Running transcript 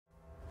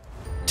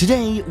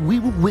Today, we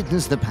will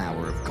witness the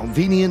power of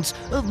convenience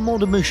of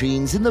modern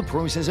machines in the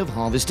process of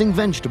harvesting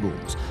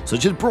vegetables,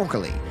 such as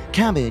broccoli,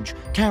 cabbage,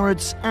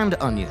 carrots, and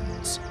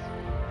onions.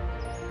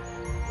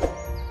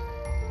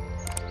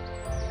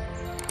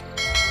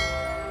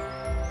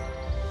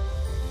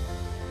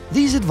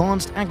 These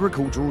advanced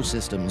agricultural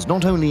systems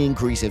not only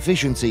increase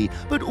efficiency,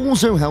 but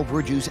also help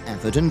reduce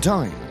effort and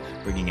time,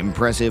 bringing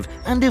impressive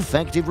and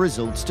effective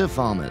results to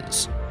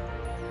farmers.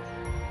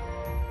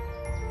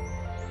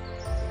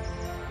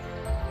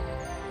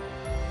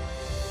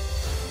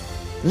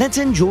 Let's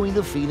enjoy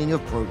the feeling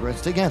of progress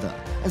together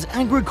as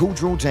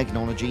agricultural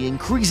technology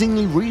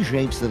increasingly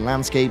reshapes the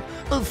landscape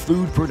of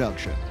food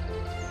production.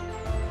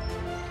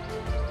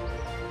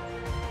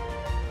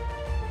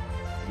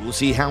 We'll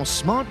see how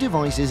smart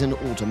devices and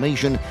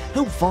automation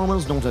help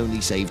farmers not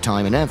only save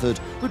time and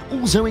effort, but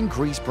also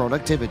increase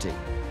productivity.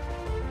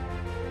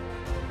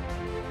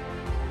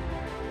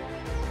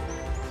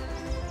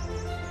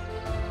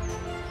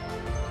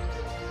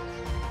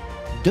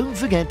 Don't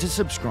forget to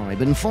subscribe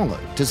and follow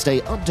to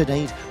stay up to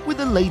date with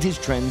the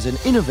latest trends and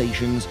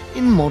innovations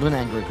in modern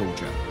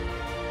agriculture.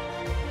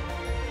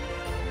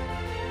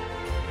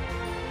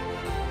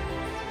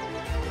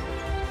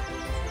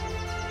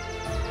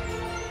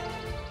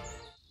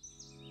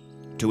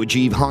 To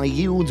achieve high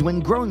yields when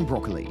growing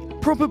broccoli,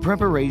 proper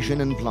preparation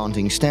and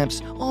planting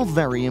steps are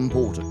very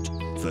important.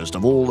 First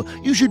of all,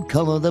 you should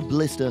cover the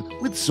blister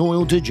with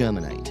soil to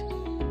germinate.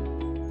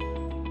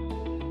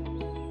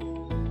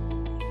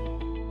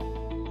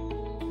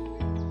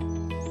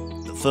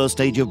 The first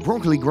stage of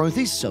broccoli growth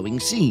is sowing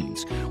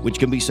seeds, which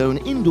can be sown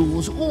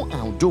indoors or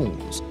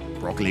outdoors.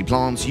 Broccoli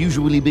plants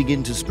usually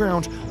begin to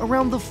sprout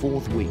around the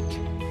 4th week.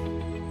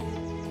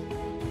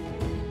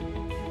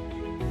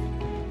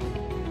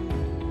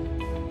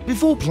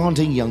 Before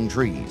planting young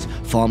trees,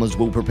 farmers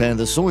will prepare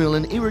the soil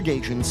and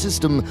irrigation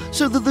system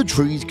so that the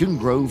trees can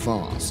grow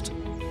fast.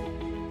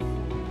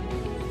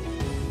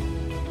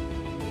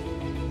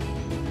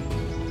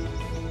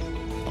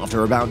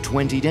 After about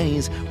 20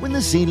 days, when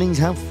the seedlings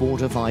have 4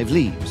 to 5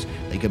 leaves,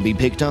 they can be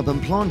picked up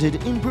and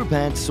planted in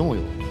prepared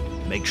soil.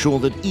 Make sure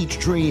that each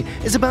tree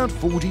is about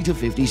 40 to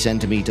 50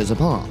 centimeters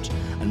apart,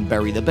 and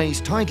bury the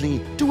base tightly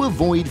to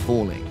avoid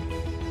falling.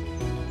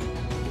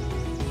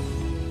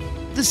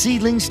 The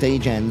seedling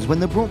stage ends when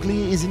the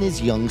broccoli is in its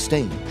young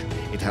stage.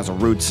 It has a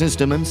root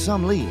system and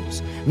some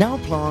leaves. Now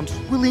plant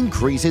will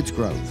increase its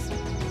growth.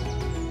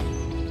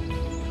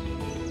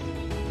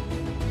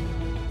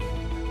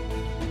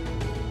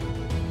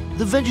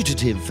 The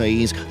vegetative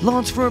phase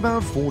lasts for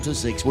about 4 to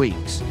 6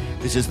 weeks.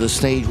 This is the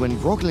stage when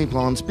broccoli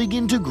plants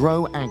begin to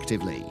grow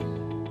actively.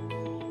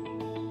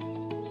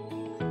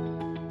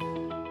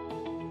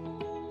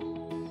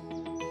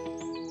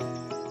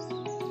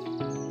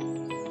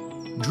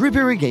 Drip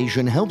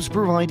irrigation helps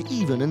provide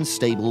even and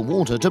stable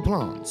water to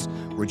plants,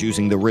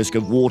 reducing the risk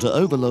of water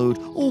overload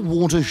or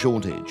water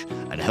shortage,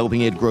 and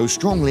helping it grow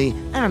strongly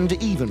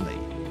and evenly.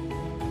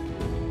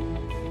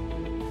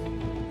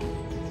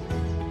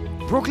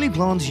 Broccoli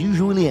plants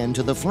usually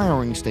enter the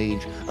flowering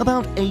stage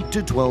about 8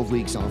 to 12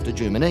 weeks after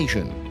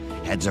germination.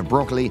 Heads of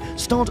broccoli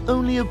start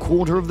only a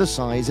quarter of the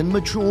size and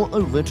mature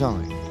over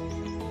time.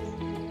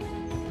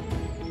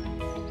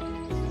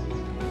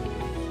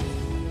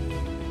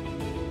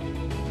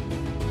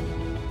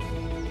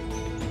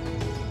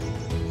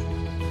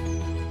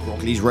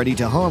 Broccoli is ready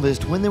to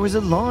harvest when there is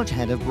a large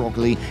head of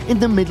broccoli in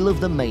the middle of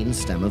the main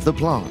stem of the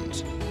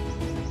plant.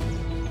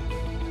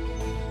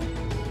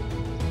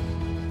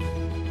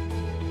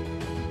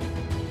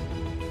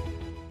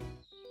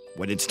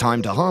 When it's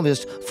time to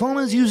harvest,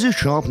 farmers use a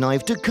sharp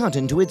knife to cut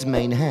into its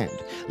main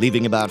head,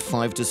 leaving about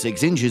 5 to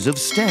 6 inches of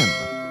stem.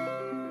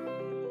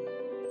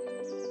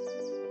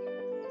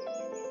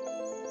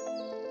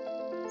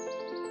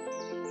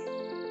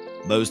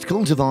 Most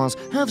cultivars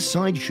have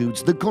side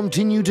shoots that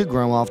continue to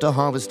grow after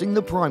harvesting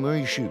the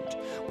primary shoot,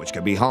 which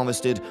can be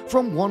harvested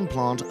from one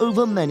plant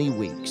over many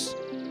weeks.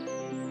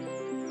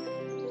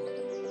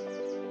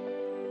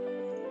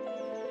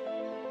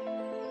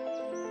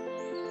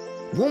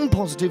 One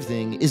positive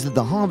thing is that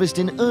the harvest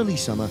in early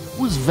summer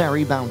was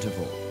very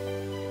bountiful.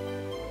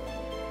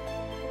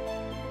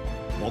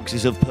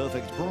 Boxes of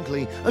perfect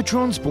broccoli are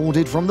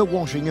transported from the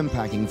washing and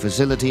packing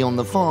facility on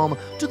the farm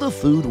to the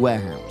food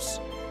warehouse.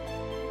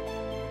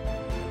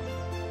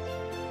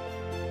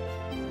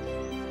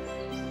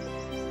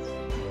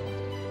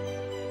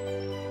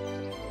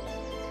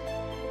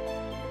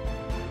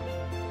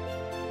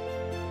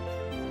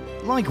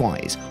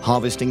 Likewise,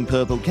 harvesting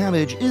purple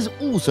cabbage is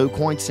also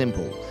quite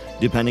simple.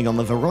 Depending on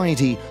the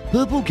variety,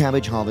 purple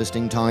cabbage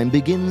harvesting time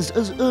begins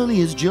as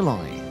early as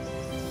July.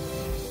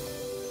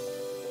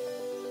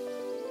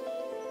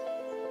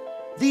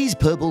 These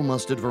purple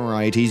mustard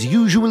varieties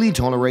usually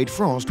tolerate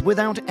frost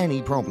without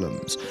any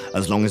problems,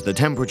 as long as the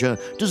temperature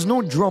does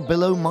not drop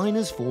below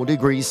 -4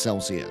 degrees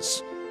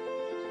Celsius.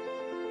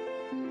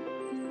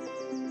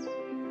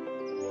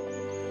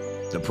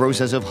 The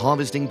process of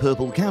harvesting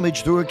purple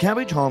cabbage through a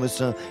cabbage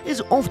harvester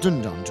is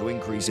often done to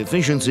increase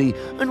efficiency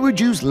and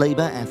reduce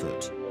labor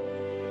effort.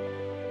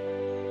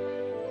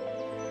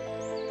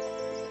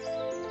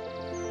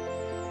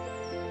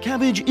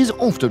 Cabbage is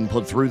often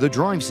put through the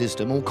drive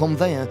system or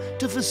conveyor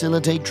to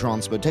facilitate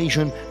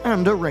transportation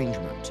and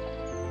arrangement.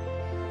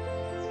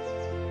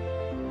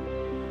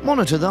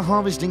 Monitor the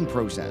harvesting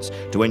process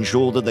to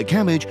ensure that the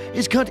cabbage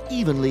is cut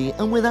evenly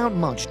and without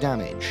much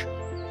damage.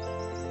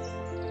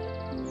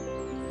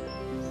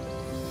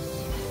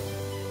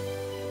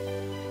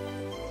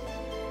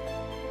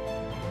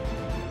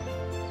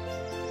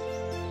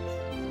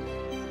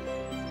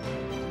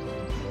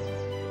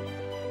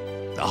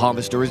 The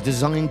harvester is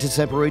designed to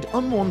separate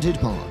unwanted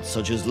parts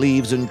such as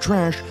leaves and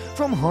trash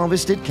from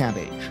harvested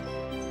cabbage.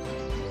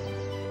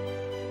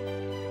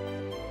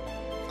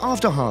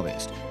 After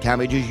harvest,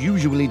 cabbage is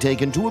usually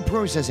taken to a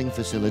processing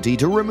facility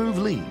to remove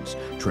leaves,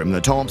 trim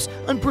the tops,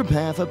 and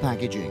prepare for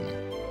packaging.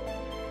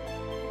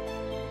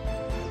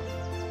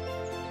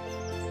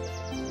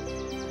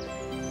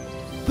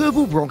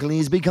 Purple broccoli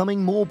is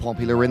becoming more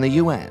popular in the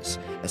US,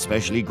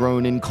 especially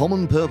grown in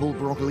common purple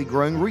broccoli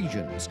growing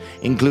regions,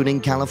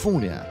 including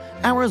California,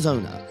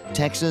 Arizona,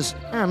 Texas,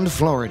 and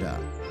Florida.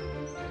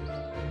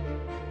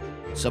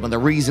 Some of the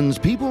reasons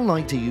people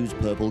like to use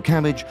purple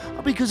cabbage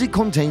are because it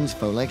contains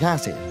folic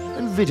acid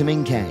and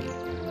vitamin K.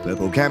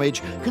 Purple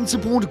cabbage can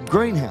support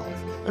brain health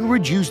and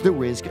reduce the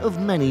risk of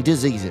many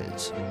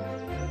diseases.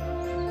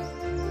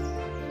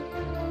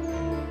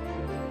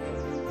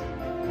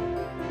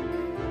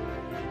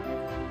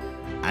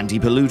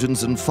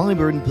 Anti-pollutants and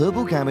fiber in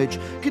purple cabbage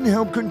can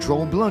help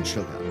control blood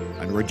sugar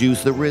and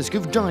reduce the risk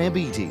of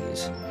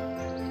diabetes.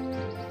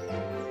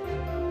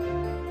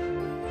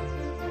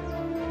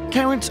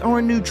 Carrots are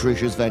a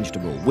nutritious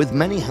vegetable with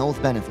many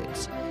health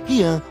benefits.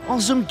 Here are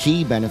some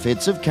key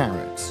benefits of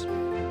carrots.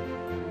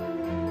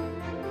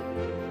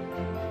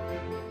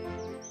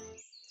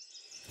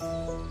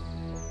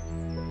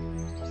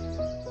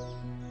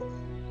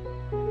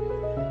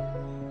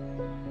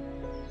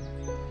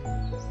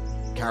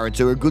 Carrots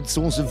are a good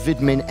source of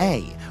vitamin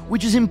A,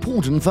 which is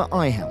important for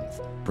eye health,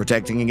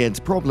 protecting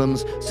against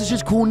problems such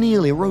as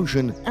corneal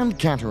erosion and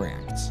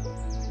cataracts.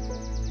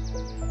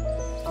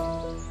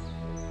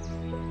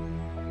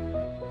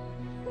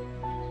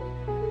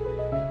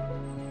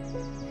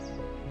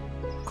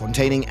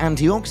 Containing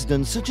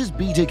antioxidants such as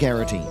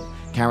beta-carotene,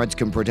 carrots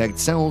can protect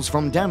cells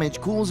from damage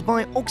caused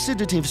by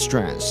oxidative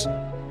stress.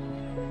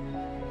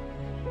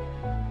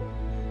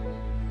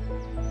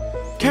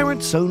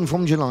 Carrots sown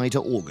from July to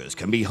August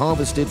can be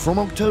harvested from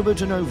October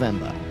to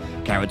November.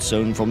 Carrots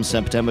sown from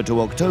September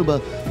to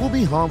October will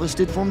be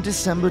harvested from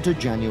December to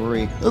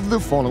January of the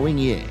following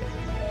year.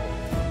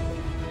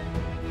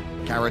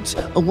 Carrots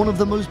are one of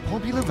the most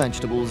popular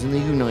vegetables in the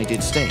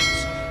United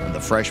States, and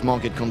the fresh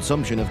market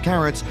consumption of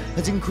carrots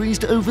has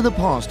increased over the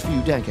past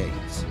few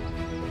decades.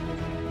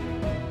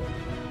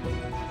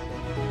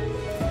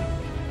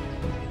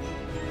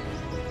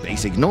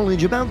 Basic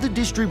knowledge about the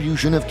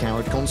distribution of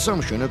carrot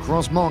consumption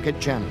across market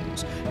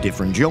channels,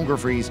 different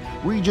geographies,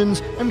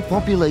 regions, and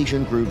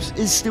population groups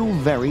is still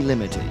very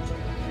limited.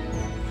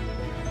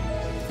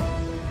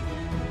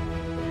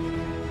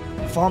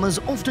 Farmers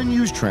often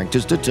use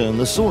tractors to turn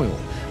the soil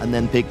and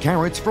then pick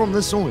carrots from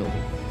the soil.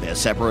 They're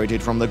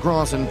separated from the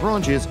grass and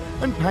branches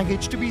and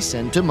packaged to be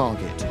sent to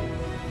market.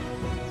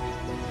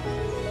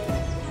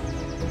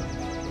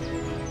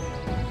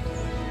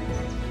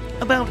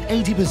 About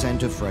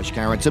 80% of fresh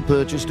carrots are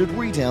purchased at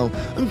retail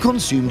and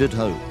consumed at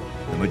home,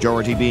 the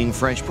majority being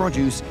fresh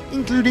produce,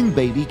 including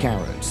baby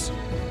carrots.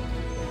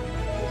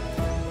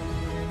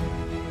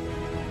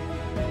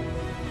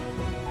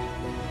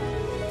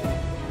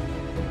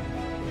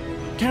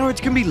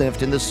 Carrots can be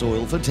left in the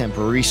soil for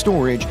temporary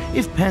storage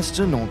if pests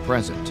are not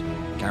present.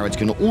 Carrots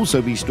can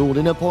also be stored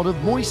in a pot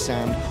of moist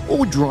sand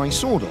or dry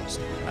sawdust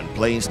and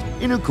placed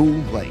in a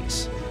cool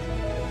place.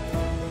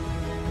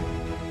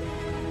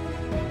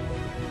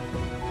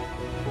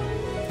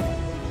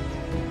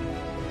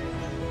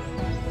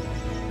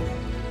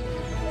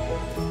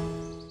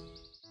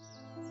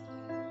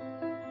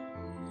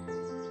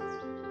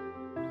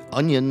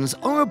 Onions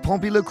are a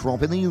popular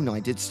crop in the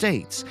United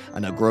States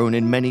and are grown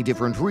in many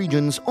different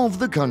regions of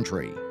the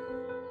country.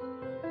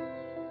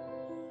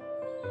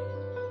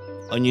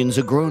 Onions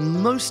are grown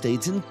in most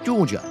states in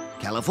Georgia,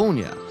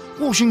 California,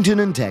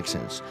 Washington and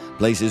Texas,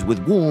 places with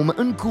warm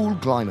and cool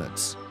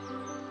climates.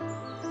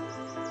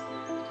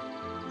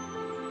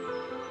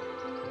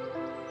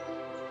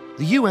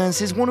 The US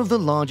is one of the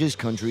largest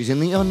countries in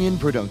the onion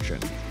production,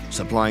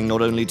 supplying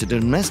not only to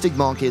domestic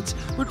markets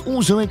but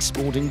also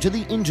exporting to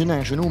the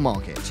international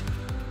market.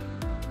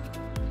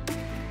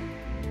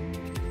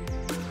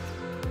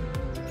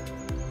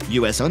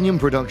 US onion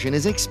production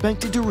is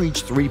expected to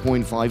reach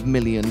 3.5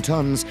 million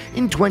tons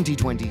in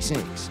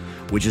 2026,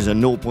 which is a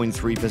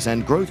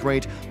 0.3% growth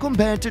rate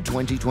compared to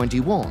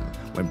 2021,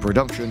 when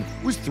production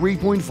was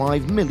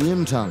 3.5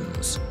 million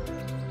tons.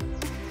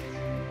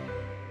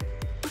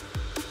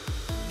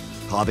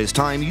 Harvest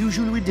time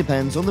usually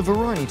depends on the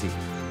variety,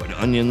 but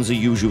onions are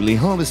usually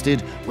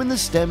harvested when the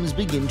stems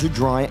begin to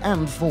dry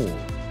and fall.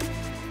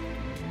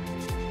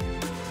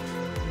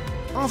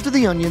 After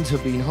the onions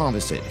have been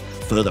harvested,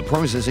 further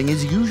processing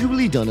is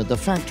usually done at the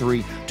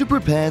factory to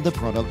prepare the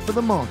product for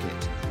the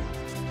market.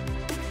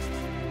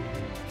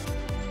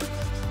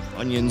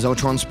 Onions are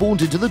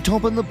transported to the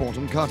top and the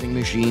bottom cutting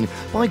machine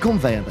by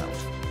conveyor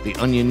belt. The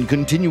onion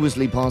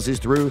continuously passes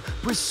through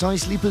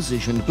precisely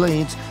positioned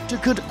blades to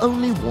cut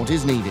only what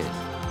is needed.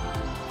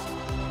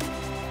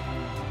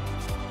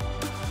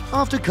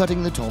 After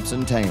cutting the tops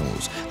and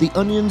tails, the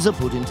onions are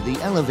put into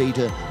the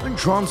elevator and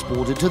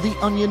transported to the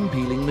onion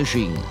peeling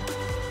machine.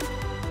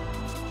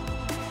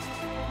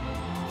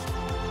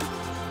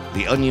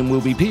 The onion will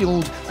be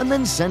peeled and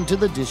then sent to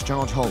the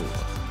discharge hole.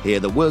 Here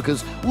the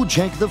workers will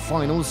check the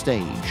final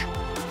stage.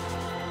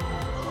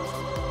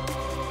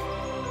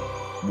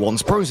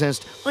 Once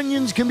processed,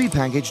 onions can be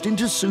packaged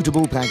into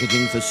suitable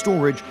packaging for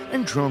storage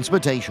and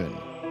transportation.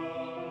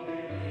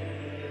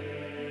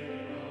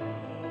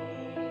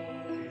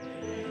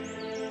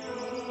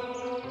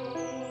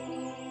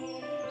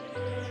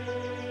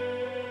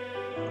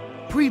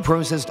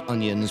 Pre-processed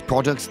onions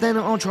products then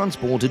are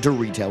transported to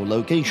retail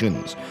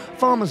locations,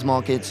 farmers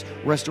markets,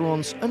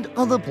 restaurants and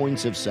other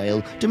points of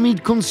sale to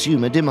meet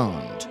consumer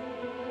demand.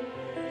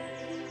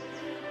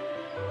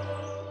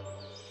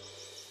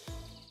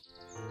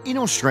 In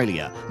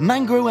Australia,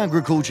 mango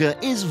agriculture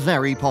is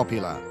very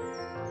popular.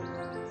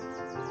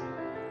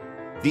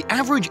 The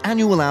average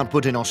annual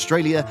output in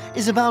Australia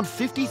is about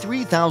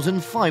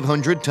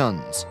 53,500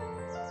 tonnes.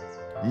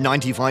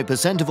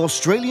 95% of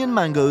Australian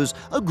mangoes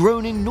are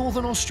grown in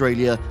Northern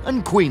Australia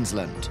and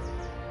Queensland.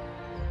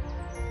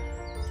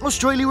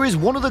 Australia is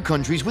one of the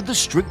countries with the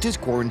strictest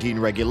quarantine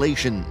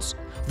regulations.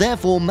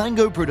 Therefore,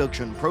 mango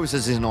production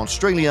processes in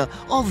Australia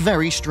are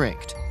very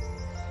strict.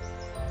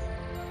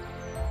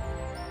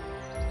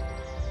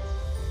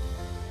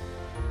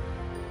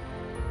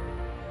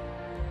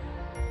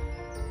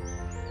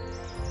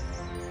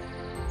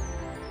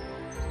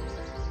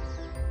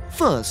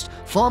 First,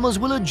 farmers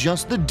will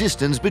adjust the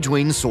distance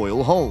between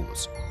soil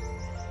holes.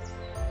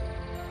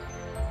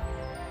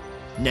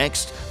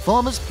 Next,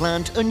 farmers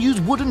plant and use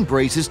wooden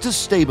braces to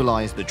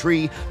stabilize the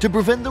tree to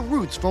prevent the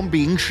roots from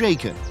being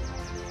shaken.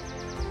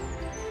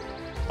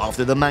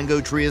 After the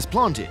mango tree is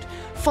planted,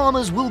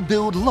 farmers will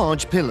build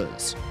large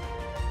pillars.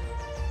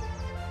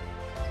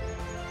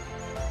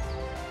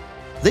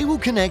 They will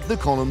connect the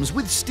columns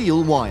with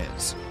steel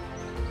wires.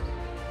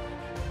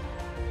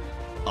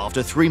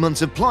 After 3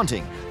 months of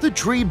planting, the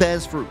tree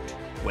bears fruit,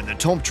 when the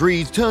top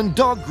trees turn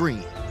dark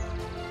green.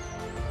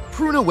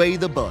 Prune away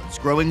the buds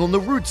growing on the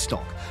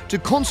rootstock to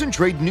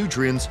concentrate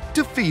nutrients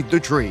to feed the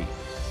tree.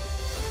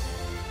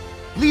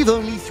 Leave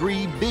only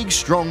 3 big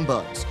strong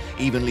buds,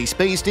 evenly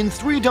spaced in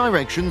 3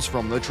 directions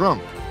from the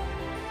trunk.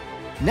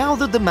 Now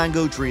that the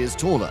mango tree is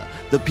taller,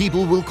 the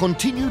people will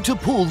continue to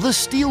pull the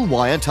steel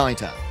wire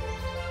tighter.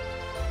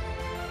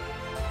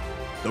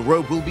 The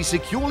rope will be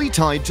securely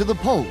tied to the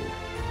pole.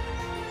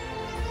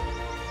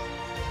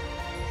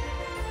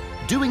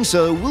 Doing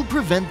so will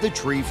prevent the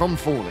tree from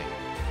falling.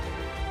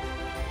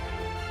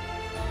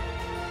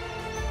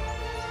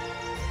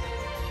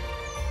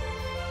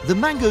 The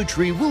mango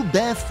tree will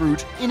bear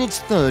fruit in its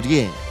 3rd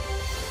year.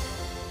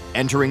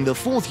 Entering the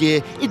 4th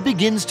year, it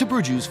begins to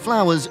produce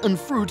flowers and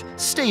fruit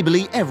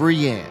stably every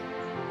year.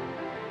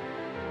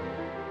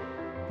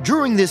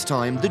 During this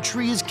time, the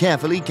tree is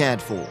carefully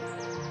cared for.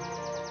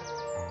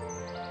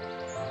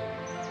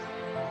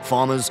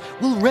 Farmers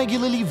will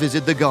regularly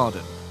visit the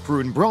garden,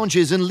 prune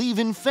branches and leave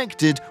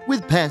infected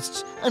with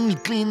pests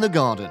and clean the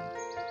garden.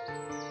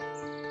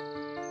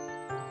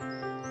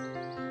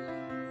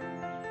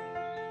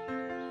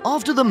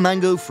 After the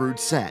mango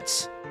fruit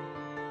sets,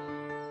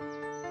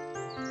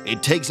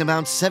 it takes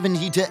about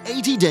 70 to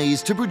 80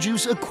 days to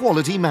produce a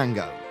quality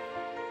mango.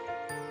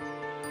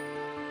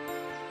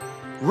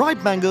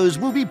 Ripe mangoes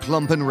will be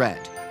plump and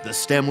red, the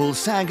stem will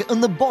sag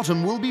and the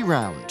bottom will be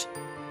round.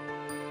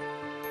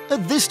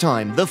 At this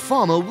time, the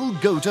farmer will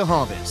go to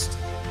harvest.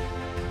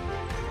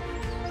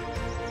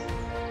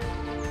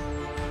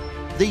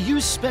 They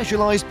use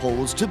specialized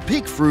poles to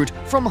pick fruit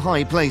from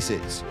high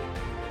places.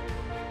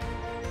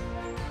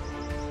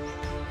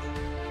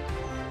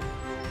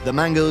 The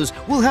mangoes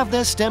will have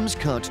their stems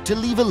cut to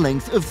leave a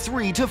length of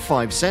 3 to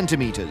 5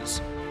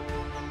 centimeters.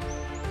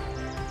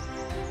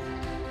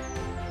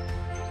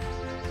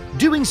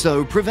 Doing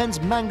so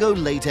prevents mango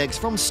latex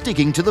from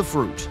sticking to the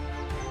fruit.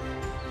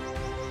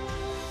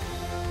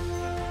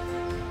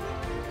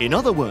 In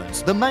other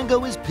words, the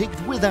mango is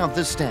picked without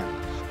the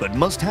stem, but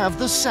must have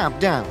the sap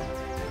down.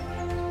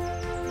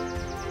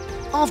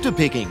 After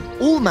picking,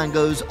 all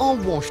mangoes are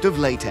washed of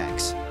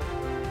latex.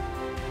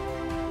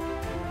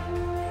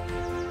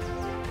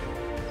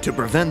 To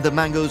prevent the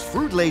mango's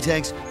fruit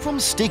latex from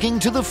sticking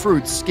to the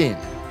fruit's skin,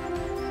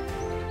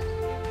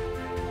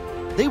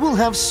 they will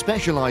have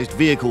specialized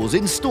vehicles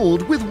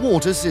installed with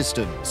water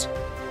systems.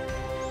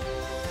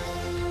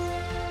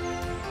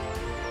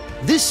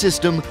 This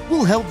system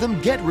will help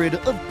them get rid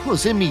of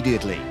pus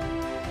immediately.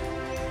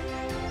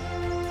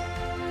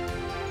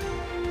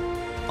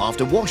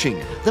 After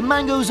washing, the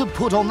mangoes are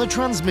put on the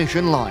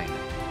transmission line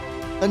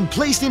and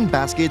placed in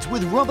baskets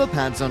with rubber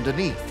pads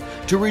underneath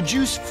to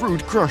reduce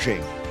fruit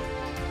crushing.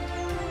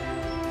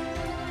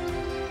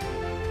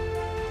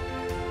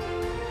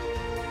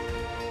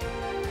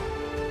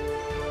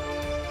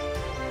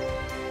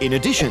 In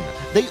addition,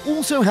 they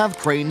also have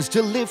cranes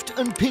to lift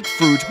and pick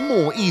fruit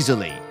more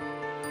easily.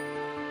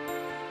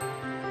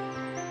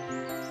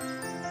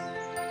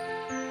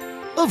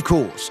 Of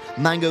course,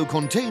 mango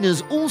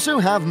containers also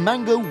have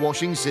mango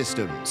washing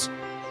systems.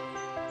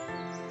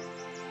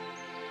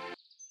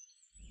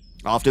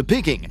 After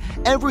picking,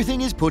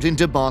 everything is put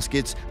into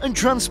baskets and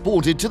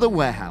transported to the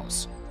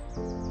warehouse.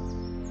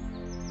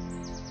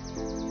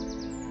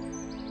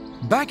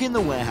 Back in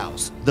the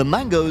warehouse, the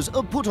mangoes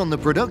are put on the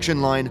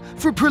production line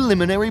for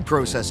preliminary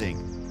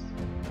processing.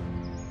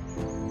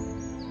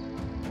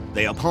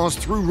 They are passed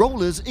through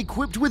rollers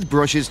equipped with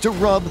brushes to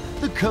rub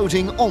the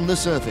coating on the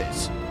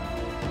surface.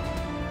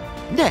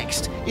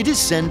 Next, it is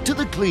sent to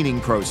the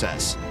cleaning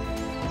process.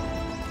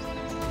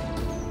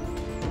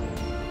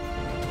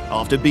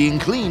 After being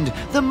cleaned,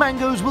 the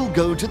mangoes will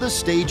go to the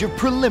stage of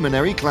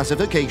preliminary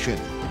classification.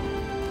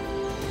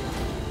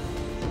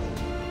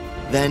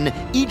 Then,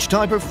 each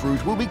type of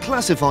fruit will be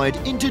classified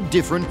into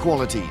different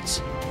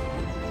qualities.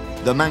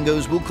 The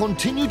mangoes will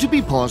continue to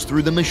be passed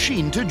through the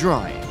machine to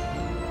dry.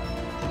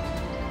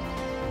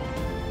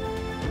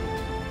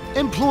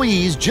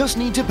 Employees just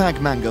need to pack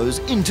mangoes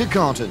into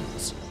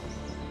cartons.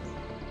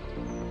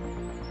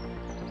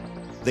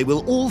 They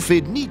will all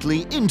fit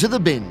neatly into the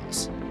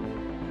bins.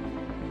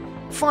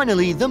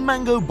 Finally, the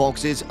mango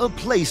boxes are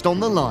placed on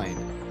the line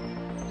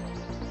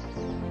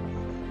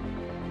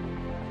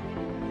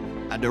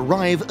and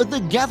arrive at the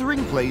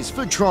gathering place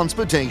for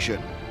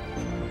transportation.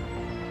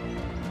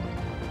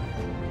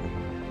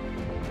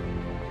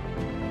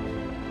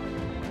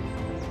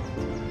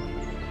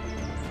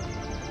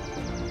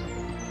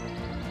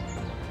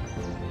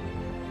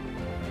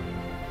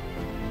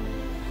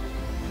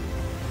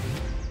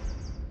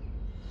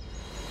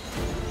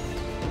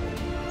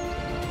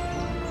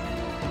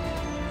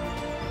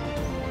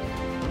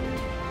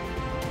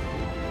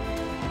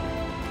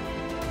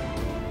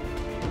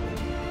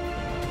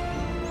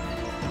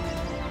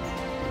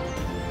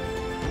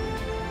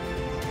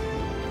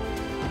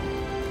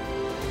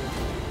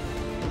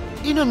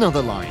 In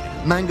another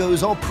line,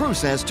 mangoes are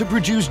processed to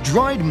produce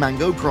dried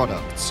mango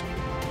products.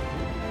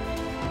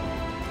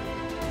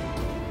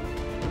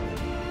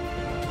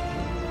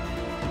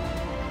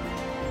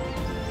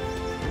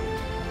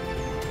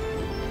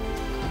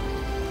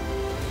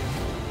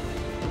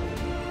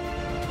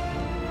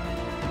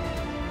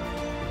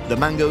 The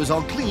mangoes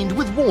are cleaned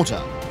with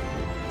water.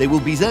 They will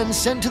be then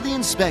sent to the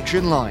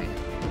inspection line.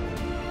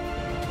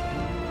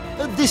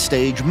 At this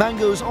stage,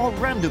 mangoes are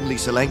randomly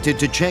selected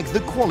to check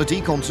the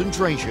quality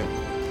concentration.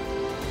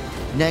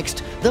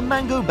 Next, the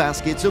mango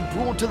baskets are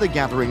brought to the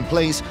gathering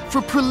place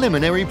for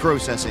preliminary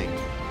processing.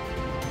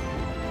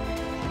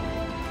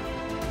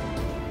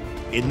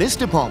 In this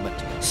department,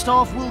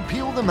 staff will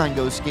peel the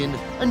mango skin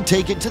and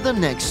take it to the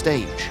next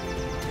stage.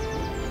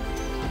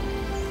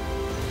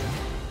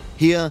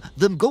 Here,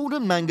 the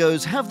golden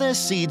mangoes have their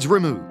seeds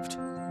removed.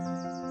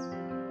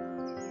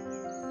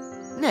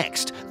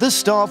 Next, the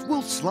staff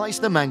will slice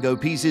the mango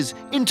pieces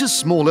into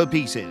smaller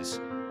pieces.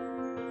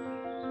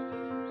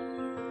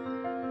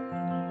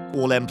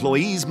 All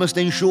employees must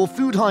ensure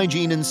food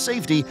hygiene and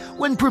safety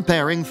when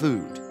preparing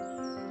food.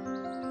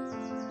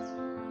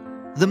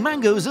 The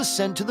mangoes are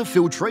sent to the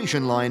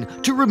filtration line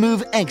to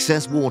remove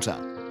excess water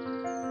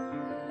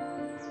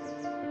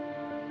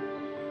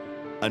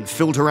and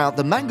filter out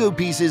the mango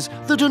pieces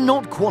that are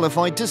not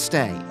qualified to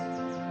stay.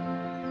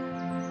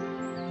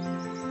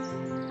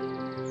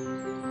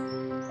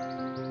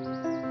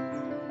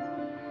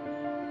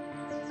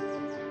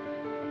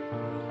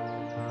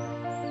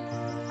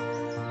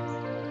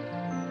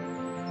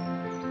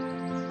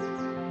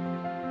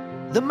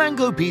 The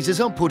mango pieces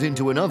are put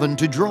into an oven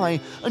to dry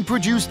and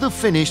produce the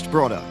finished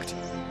product.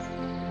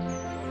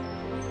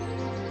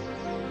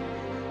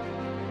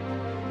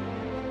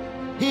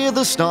 Here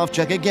the staff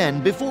check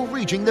again before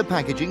reaching the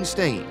packaging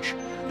stage.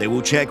 They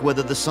will check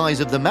whether the size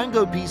of the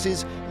mango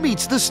pieces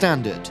meets the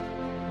standard.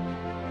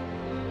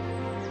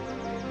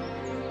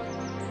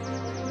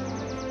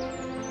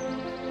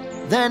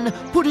 Then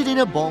put it in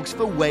a box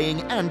for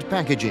weighing and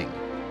packaging.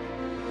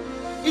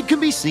 It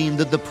can be seen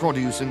that the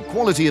produce and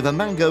quality of a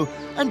mango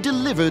and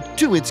delivered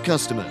to its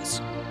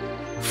customers.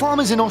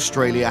 Farmers in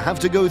Australia have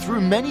to go through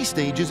many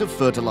stages of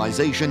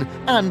fertilization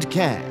and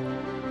care.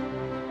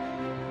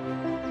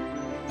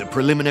 The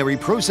preliminary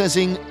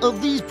processing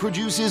of these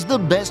produces the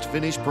best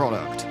finished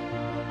product.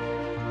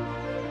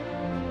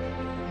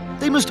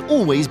 They must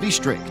always be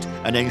strict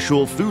and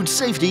ensure food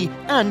safety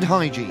and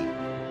hygiene.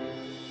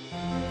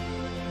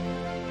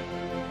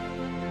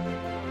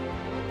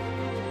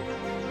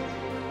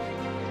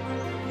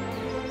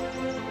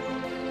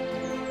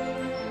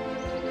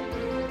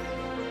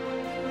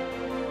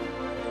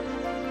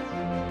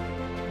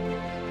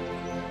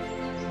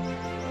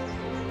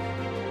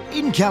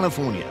 In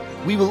California,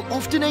 we will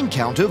often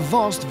encounter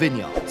vast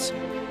vineyards.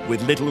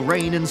 With little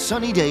rain and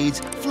sunny days,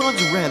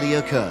 floods rarely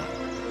occur.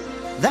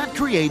 That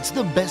creates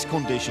the best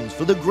conditions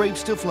for the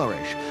grapes to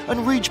flourish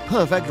and reach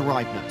perfect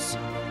ripeness.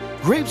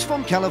 Grapes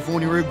from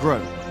California are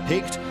grown,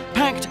 picked,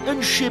 packed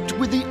and shipped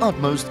with the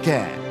utmost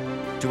care.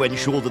 to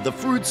ensure that the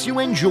fruits you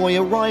enjoy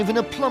arrive in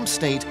a plump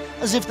state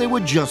as if they were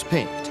just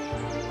picked.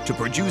 To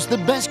produce the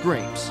best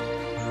grapes,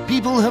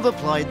 people have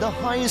applied the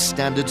highest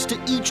standards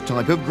to each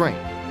type of grape.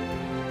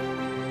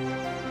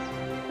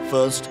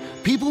 First,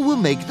 people will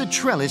make the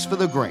trellis for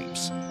the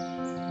grapes.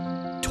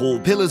 Tall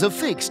pillars are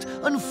fixed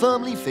and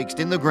firmly fixed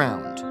in the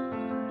ground.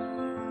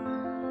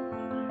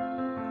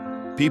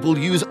 People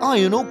use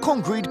iron or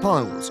concrete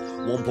piles,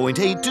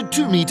 1.8 to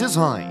 2 meters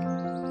high.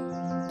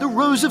 The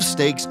rows of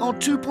stakes are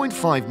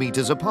 2.5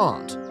 meters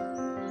apart.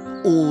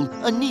 All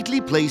are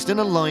neatly placed and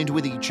aligned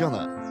with each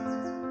other.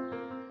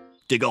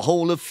 Dig a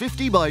hole of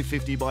 50 by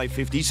 50 by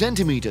 50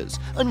 centimeters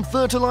and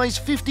fertilize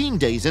 15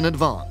 days in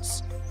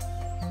advance.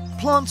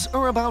 Plants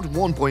are about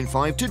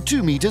 1.5 to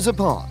 2 meters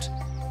apart.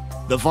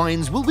 The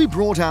vines will be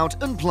brought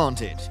out and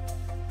planted.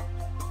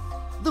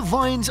 The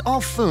vines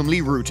are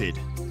firmly rooted.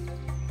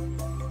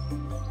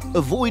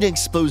 Avoid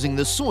exposing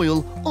the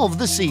soil of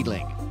the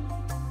seedling.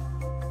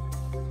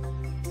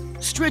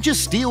 Stretch a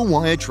steel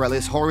wire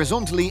trellis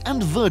horizontally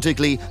and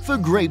vertically for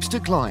grapes to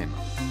climb.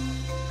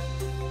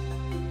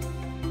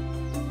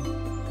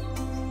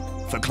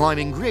 For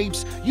climbing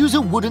grapes, use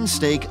a wooden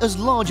stake as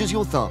large as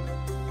your thumb.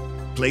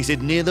 Place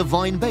it near the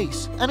vine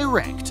base and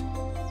erect.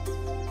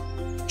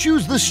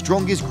 Choose the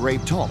strongest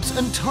grape tops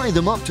and tie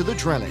them up to the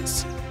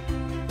trellis.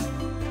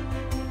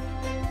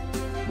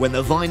 When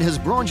the vine has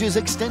branches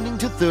extending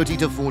to 30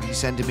 to 40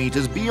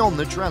 centimeters beyond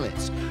the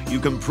trellis, you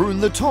can prune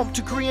the top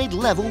to create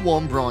level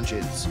 1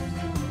 branches.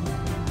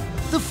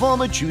 The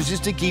farmer chooses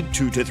to keep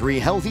 2 to 3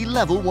 healthy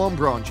level 1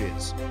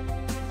 branches.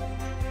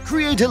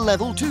 Create a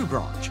level 2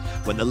 branch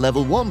when the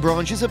level 1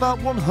 branch is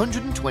about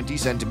 120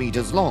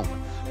 centimeters long.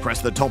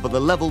 Press the top of the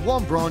level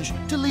 1 branch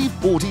to leave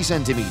 40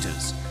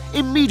 centimeters.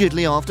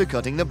 Immediately after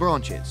cutting the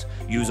branches,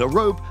 use a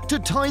rope to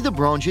tie the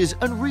branches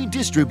and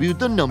redistribute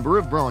the number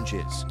of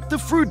branches. The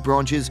fruit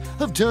branches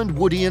have turned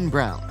woody and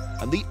brown,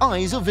 and the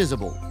eyes are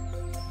visible.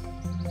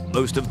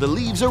 Most of the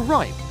leaves are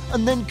ripe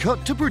and then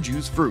cut to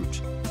produce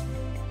fruit.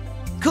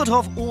 Cut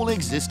off all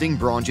existing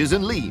branches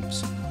and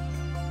leaves.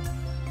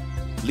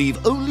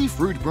 Leave only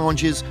fruit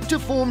branches to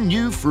form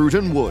new fruit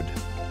and wood.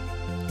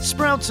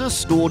 Sprouts are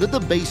stored at the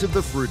base of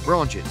the fruit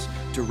branches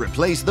to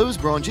replace those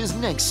branches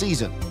next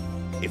season.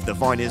 If the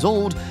vine is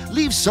old,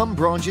 leave some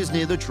branches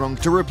near the trunk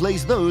to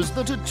replace those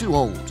that are too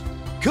old.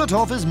 Cut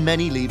off as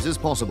many leaves as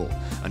possible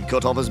and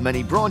cut off as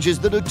many branches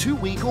that are too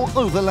weak or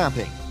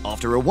overlapping.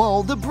 After a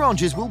while, the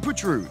branches will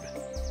protrude.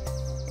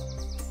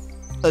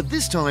 At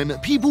this time,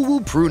 people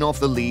will prune off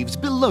the leaves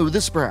below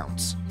the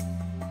sprouts.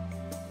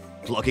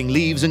 Plucking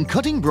leaves and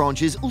cutting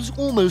branches is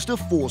almost a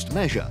forced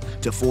measure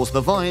to force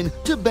the vine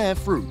to bear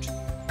fruit.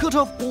 Cut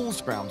off all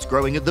sprouts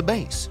growing at the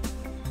base.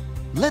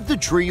 Let the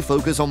tree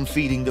focus on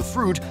feeding the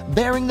fruit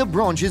bearing the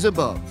branches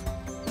above.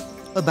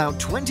 About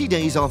 20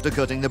 days after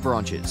cutting the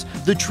branches,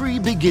 the tree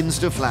begins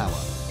to flower.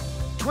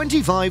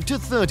 25 to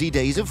 30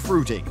 days of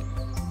fruiting.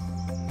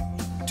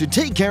 To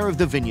take care of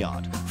the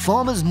vineyard,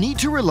 farmers need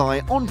to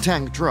rely on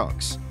tank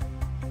trucks.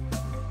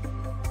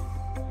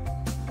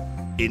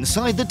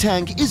 Inside the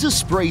tank is a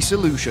spray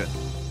solution.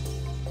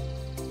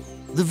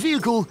 The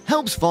vehicle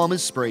helps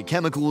farmers spray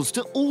chemicals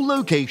to all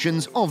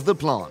locations of the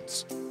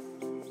plants.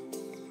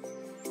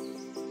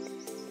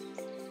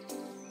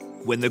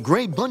 When the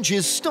grape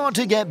bunches start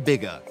to get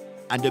bigger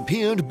and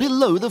appeared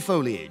below the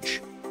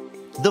foliage,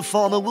 the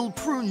farmer will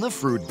prune the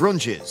fruit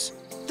branches.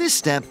 This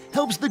step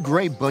helps the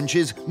grape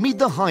bunches meet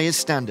the highest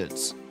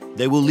standards.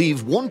 They will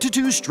leave 1 to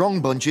 2 strong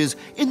bunches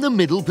in the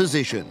middle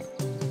position.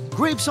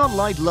 Grapes are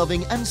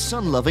light-loving and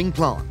sun-loving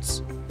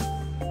plants.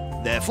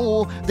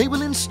 Therefore, they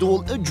will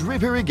install a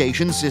drip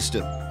irrigation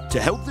system to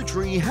help the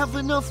tree have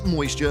enough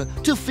moisture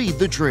to feed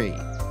the tree.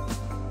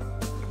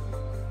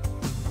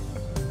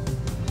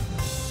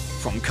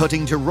 From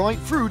cutting to ripe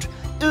fruit,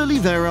 early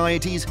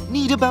varieties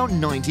need about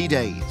 90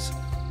 days.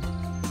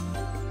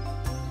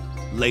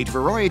 Late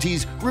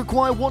varieties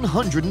require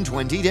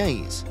 120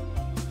 days.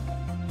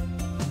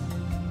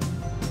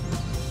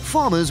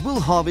 Farmers will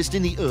harvest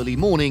in the early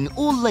morning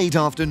or late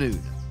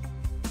afternoon.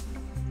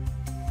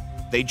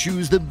 They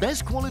choose the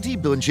best quality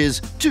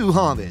bunches to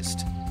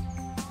harvest.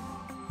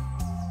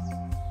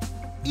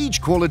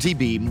 Each quality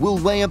beam will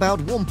weigh about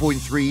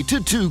 1.3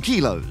 to 2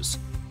 kilos.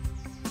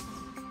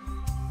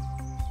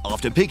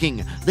 After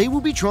picking, they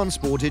will be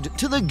transported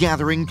to the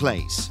gathering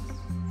place.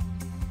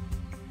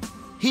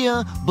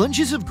 Here,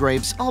 bunches of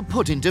grapes are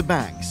put into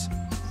bags.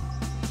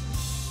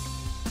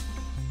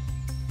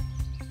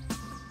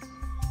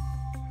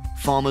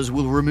 Farmers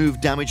will remove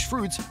damaged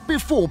fruits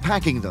before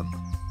packing them.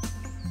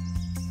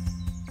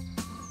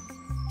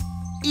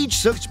 Each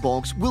such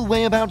box will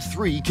weigh about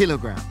 3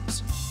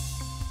 kilograms.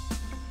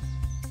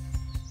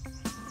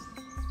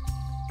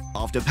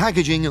 After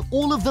packaging,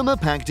 all of them are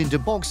packed into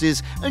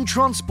boxes and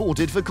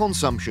transported for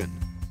consumption.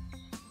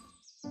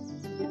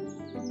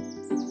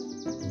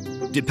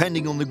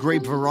 Depending on the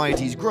grape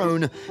varieties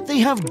grown, they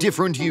have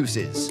different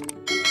uses.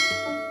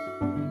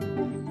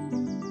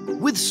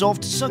 With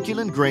soft,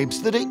 succulent grapes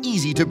that are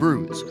easy to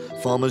bruise,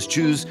 farmers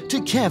choose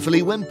to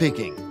carefully when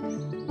picking.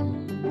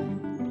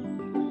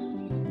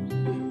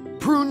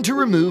 Prune and to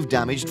remove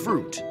damaged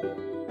fruit.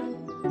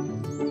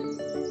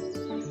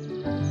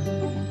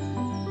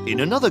 In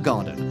another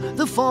garden,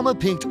 the farmer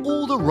picked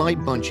all the right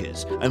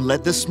bunches and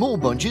let the small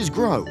bunches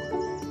grow.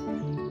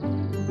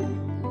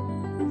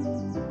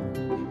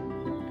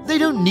 They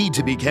don't need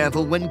to be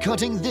careful when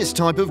cutting this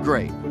type of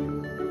grape.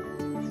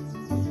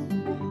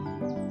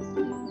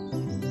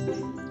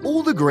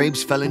 All the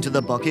grapes fell into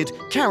the bucket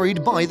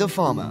carried by the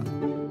farmer.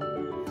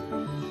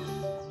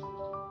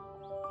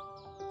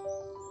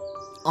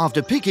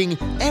 After picking,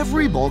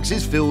 every box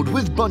is filled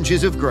with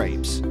bunches of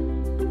grapes.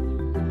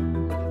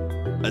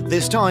 At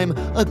this time,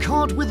 a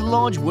cart with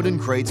large wooden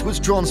crates was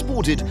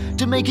transported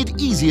to make it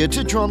easier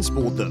to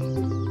transport them.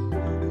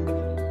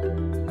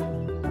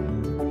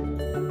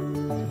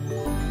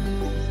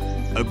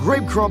 A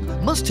grape crop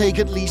must take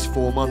at least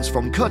 4 months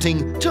from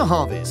cutting to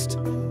harvest.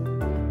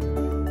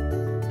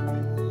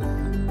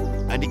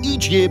 And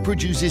each year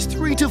produces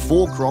 3 to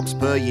 4 crops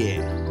per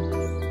year.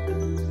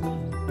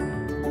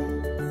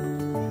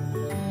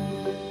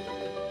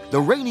 The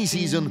rainy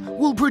season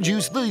will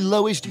produce the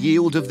lowest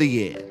yield of the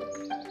year.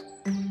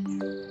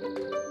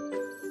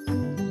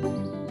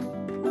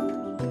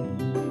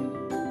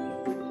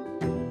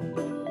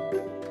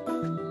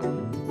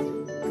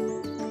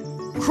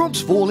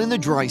 Crops fall in the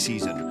dry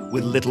season,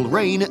 with little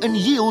rain and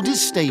yield is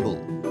stable.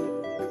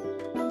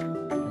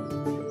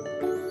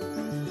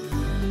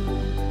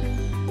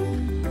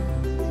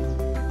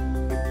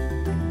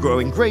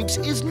 Growing grapes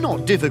is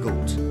not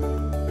difficult.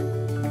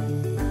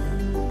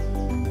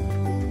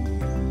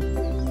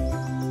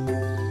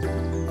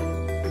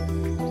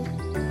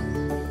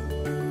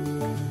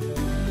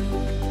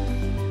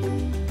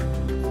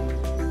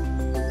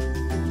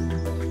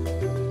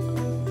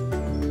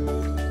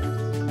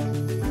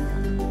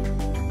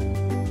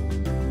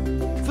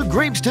 For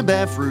grapes to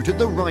bear fruit at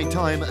the right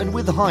time and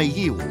with high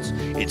yields,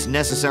 it's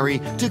necessary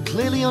to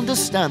clearly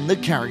understand the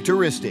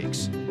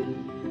characteristics.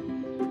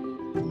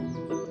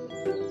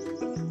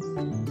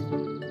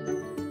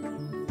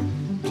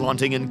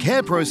 Planting and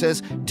care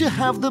process to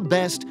have the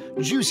best,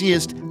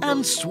 juiciest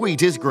and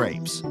sweetest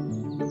grapes.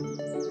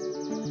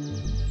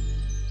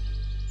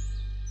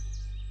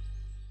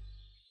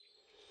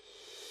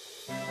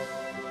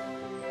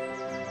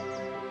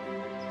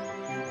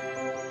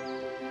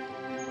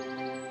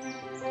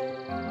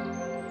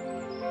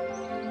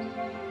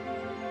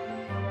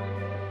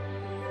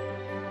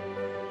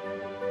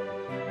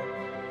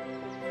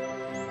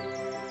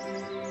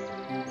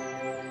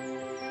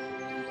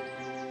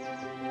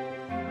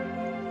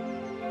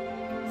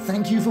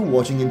 Thank you for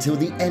watching until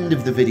the end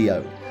of the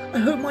video. I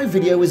hope my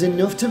video is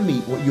enough to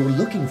meet what you're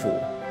looking for.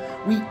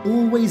 We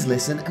always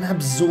listen and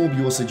absorb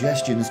your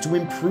suggestions to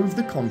improve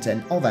the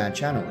content of our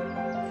channel.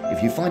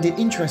 If you find it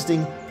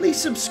interesting, please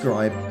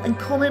subscribe and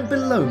comment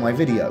below my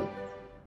video.